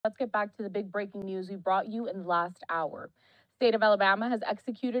Let's get back to the big breaking news we brought you in the last hour. State of Alabama has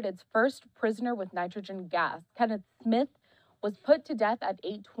executed its first prisoner with nitrogen gas. Kenneth Smith was put to death at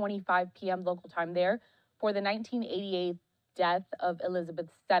 8:25 p.m. local time there for the 1988 death of Elizabeth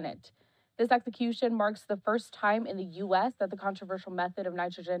Sennett. This execution marks the first time in the U.S. that the controversial method of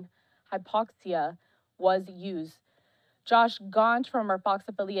nitrogen hypoxia was used. Josh Gauntt from our Fox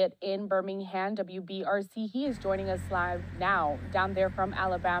affiliate in Birmingham, WBRC, he is joining us live now down there from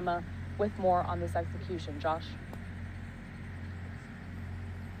Alabama with more on this execution. Josh.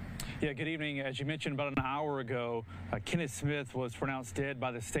 Yeah, good evening. As you mentioned about an hour ago, Kenneth Smith was pronounced dead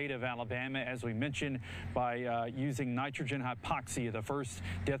by the state of Alabama, as we mentioned, by using nitrogen hypoxia, the first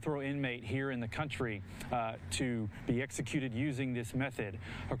death row inmate here in the country to be executed using this method.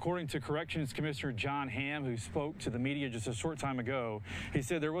 According to Corrections Commissioner John Hamm, who spoke to the media just a short time ago, he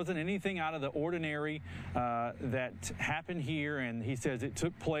said there wasn't anything out of the ordinary that happened here, and he says it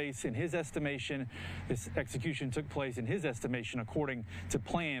took place in his estimation. This execution took place in his estimation according to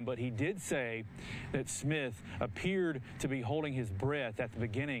plan, but he did say that Smith appeared to be holding his breath at the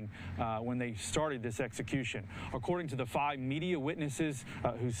beginning when they started this execution. According to the 5 media witnesses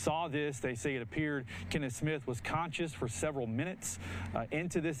who saw this, they say it appeared Kenneth Smith was conscious for several minutes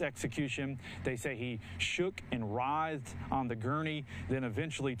into this execution. They say he shook and writhed on the gurney, then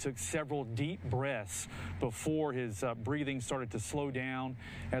eventually took several deep breaths before his breathing started to slow down.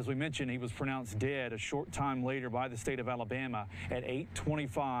 As we mentioned, he was pronounced dead a short time later by the state of Alabama at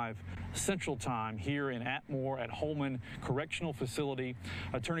 8:25 Central Time here in Atmore at Holman Correctional Facility.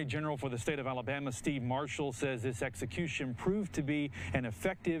 Attorney General for the state of Alabama, Steve Marshall, says this execution proved to be an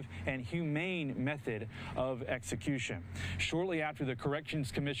effective and humane method of execution. Shortly after the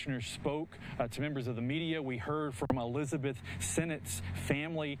Corrections Commissioner spoke to members of the media, we heard from Elizabeth Sennett's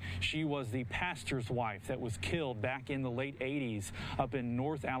family. She was the pastor's wife that was killed back in the late 80s up in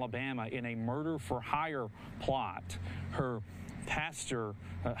North Alabama in a murder-for-hire plot. Her pastor,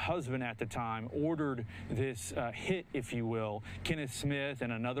 husband at the time, ordered this hit, if you will. Kenneth Smith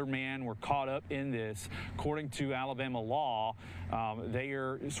and another man were caught up in this. According to Alabama law, they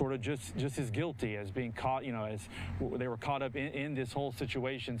are sort of just as guilty as being caught, as they were caught up in this whole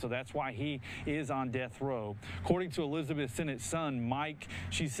situation. So that's why he is on death row. According to Elizabeth Sennett's son, Mike,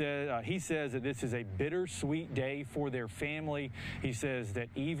 he says that this is a bittersweet day for their family. He says that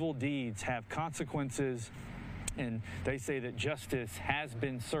evil deeds have consequences, and they say that justice has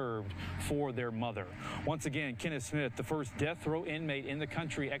been served for their mother. Once again, Kenneth Smith, the first death row inmate in the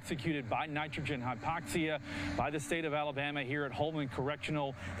country executed by nitrogen hypoxia by the state of Alabama here at Holman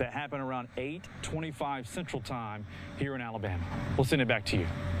Correctional. That happened around 8:25 Central Time here in Alabama. We'll send it back to you.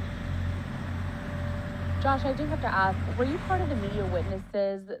 Josh, I do have to ask, were you part of the media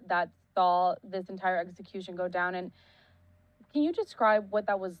witnesses that saw this entire execution go down? And can you describe what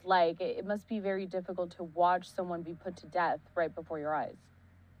that was like? It must be very difficult to watch someone be put to death right before your eyes.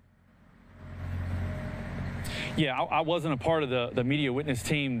 Yeah, I wasn't a part of the media witness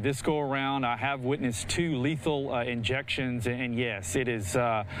team this go around. I have witnessed 2 lethal injections, and yes, it is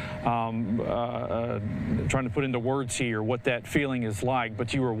trying to put into words here what that feeling is like.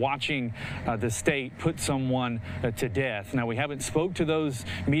 But you were watching the state put someone to death. Now, we haven't spoke to those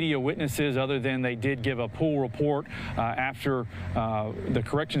media witnesses other than they did give a pool report after the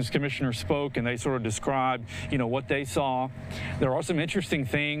corrections commissioner spoke, and they sort of described, what they saw. There are some interesting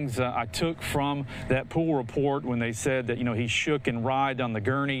things I took from that pool report when they said that, he shook and writhed on the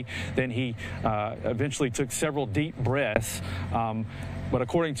gurney. Then he eventually took several deep breaths. But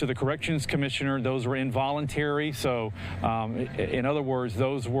according to the corrections commissioner, those were involuntary. So in other words,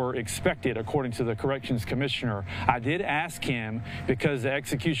 those were expected according to the corrections commissioner. I did ask him, because the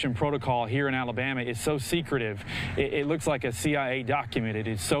execution protocol here in Alabama is so secretive, it looks like a CIA document. It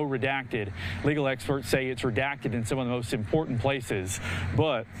is so redacted. Legal experts say it's redacted in some of the most important places.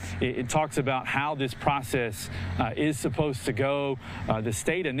 But it talks about how this process is supposed to go. The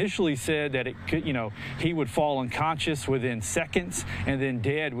state initially said that it could, he would fall unconscious within seconds and then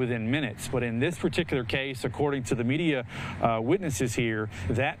dead within minutes. But in this particular case, according to the media witnesses here,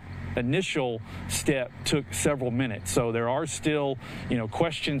 that initial step took several minutes. So there are still,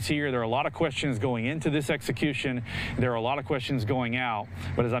 questions here. There are a lot of questions going into this execution. There are a lot of questions going out.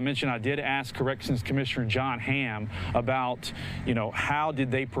 But as I mentioned, I did ask Corrections Commissioner John Hamm about, how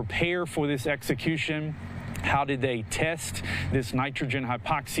did they prepare for this execution? How did they test this nitrogen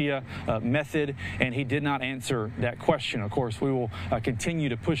hypoxia method? And he did not answer that question. Of course, we will continue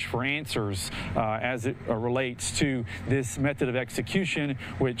to push for answers as it relates to this method of execution,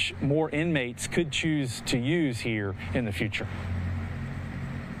 which more inmates could choose to use here in the future.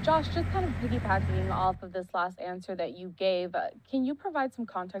 Josh, just kind of piggybacking off of this last answer that you gave, can you provide some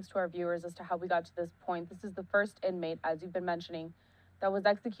context to our viewers as to how we got to this point? This is the first inmate, as you've been mentioning, that was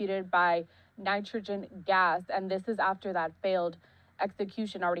executed by nitrogen gas, and this is after that failed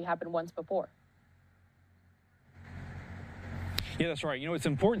execution already happened once before. Yeah, that's right. You know, it's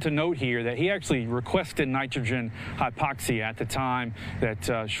important to note here that he actually requested nitrogen hypoxia at the time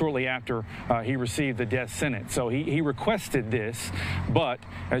that shortly after he received the death sentence. So he requested this, but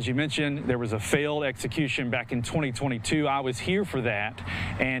as you mentioned, there was a failed execution back in 2022. I was here for that,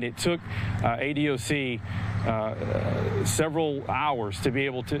 and it took ADOC several hours to be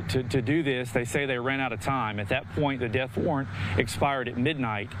able to do this. They say they ran out of time. At that point, the death warrant expired at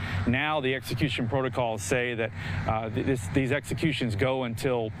midnight. Now the execution protocols say that these executions go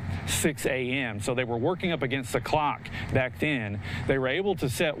until 6 a.m. So they were working up against the clock back then. They were able to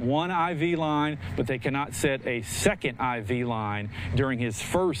set one IV line, but they cannot set a second IV line during his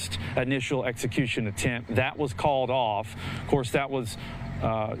first initial execution attempt. That was called off. Of course, that was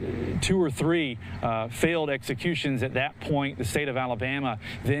 2 or 3 failed executions at that point. The state of Alabama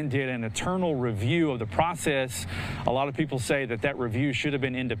then did an internal review of the process. A lot of people say that that review should have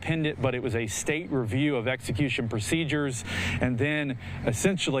been independent, but it was a state review of execution procedures. And then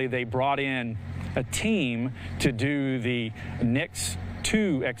essentially they brought in a team to do the next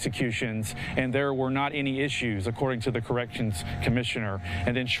 2 executions, and there were not any issues, according to the corrections commissioner.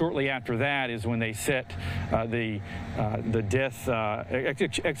 And then shortly after that is when they set the death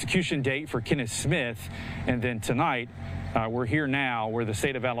execution date for Kenneth Smith. And then tonight, we're here now where the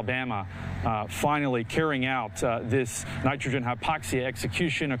state of Alabama finally carrying out this nitrogen hypoxia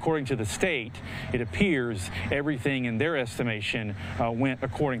execution. According to the state, it appears everything in their estimation went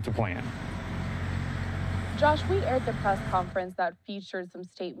according to plan. Josh, we aired the press conference that featured some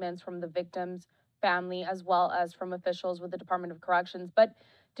statements from the victim's family as well as from officials with the Department of Corrections. But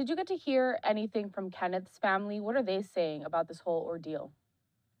did you get to hear anything from Kenneth's family? What are they saying about this whole ordeal?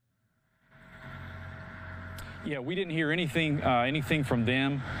 Yeah, we didn't hear anything from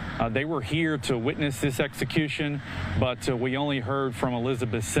them. They were here to witness this execution, but we only heard from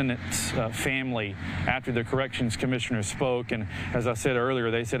Elizabeth Sennett's family after the corrections commissioner spoke. And as I said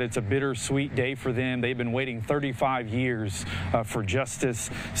earlier, they said it's a bittersweet day for them. They've been waiting 35 years for justice,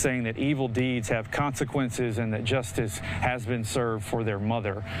 saying that evil deeds have consequences and that justice has been served for their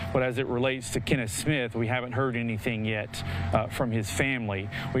mother. But as it relates to Kenneth Smith, we haven't heard anything yet from his family.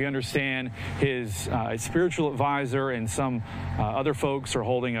 We understand his spiritual advisor and some other folks are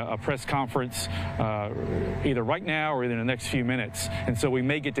holding a press conference either right now or in the next few minutes. And so we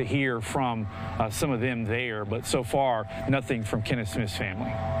may get to hear from some of them there, but so far, nothing from Kenneth Smith's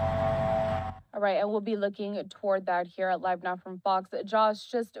family. All right, and we'll be looking toward that here at Live Now from Fox. Josh,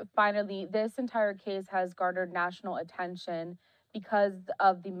 just finally, this entire case has garnered national attention because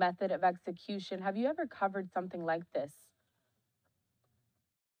of the method of execution. Have you ever covered something like this?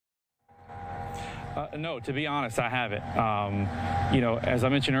 No, to be honest, I haven't. You know, as I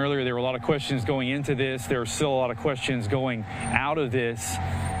mentioned earlier, there were a lot of questions going into this. There are still a lot of questions going out of this.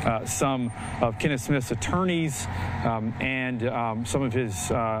 Some of Kenneth Smith's attorneys and some of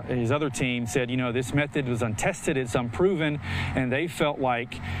his other team said, you know, this method was untested, it's unproven, and they felt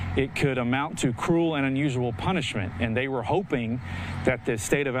like it could amount to cruel and unusual punishment. And they were hoping that the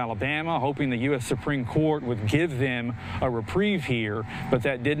state of Alabama, hoping the U.S. Supreme Court would give them a reprieve here, but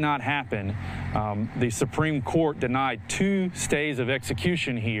that did not happen. The Supreme Court denied 2 stays of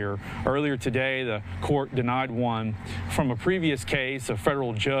execution here. Earlier today, the court denied one. From a previous case, a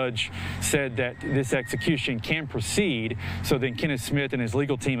federal judge said that this execution can proceed. So then Kenneth Smith and his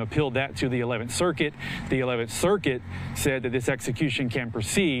legal team appealed that to the 11th Circuit. The 11th Circuit said that this execution can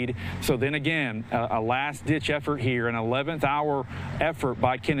proceed. So then again, a last-ditch effort here, an 11th hour effort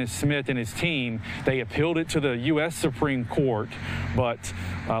by Kenneth Smith and his team. They appealed it to the U.S. Supreme Court, but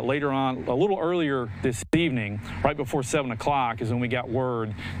later on, a little earlier this evening, right before 7 o'clock, is when we got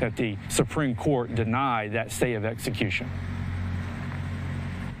word that the Supreme Court denied that stay of execution.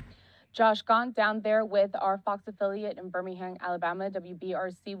 Josh Gauntt down there with our Fox affiliate in Birmingham, Alabama,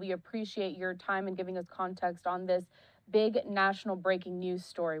 WBRC. We appreciate your time and giving us context on this big national breaking news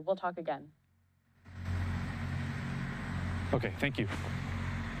story. We'll talk again. Okay, thank you.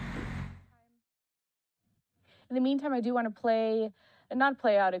 In the meantime, I do want to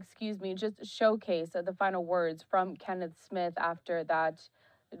just showcase the final words from Kenneth Smith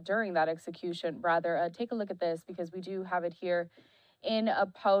during that execution, rather. Take a look at this because we do have it here in a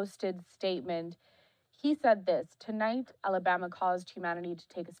posted statement. He said this: "Tonight, Alabama caused humanity to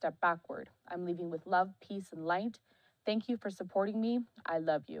take a step backward. I'm leaving with love, peace, and light. Thank you for supporting me. I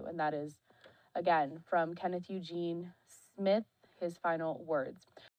love you." And that is, again, from Kenneth Eugene Smith, his final words.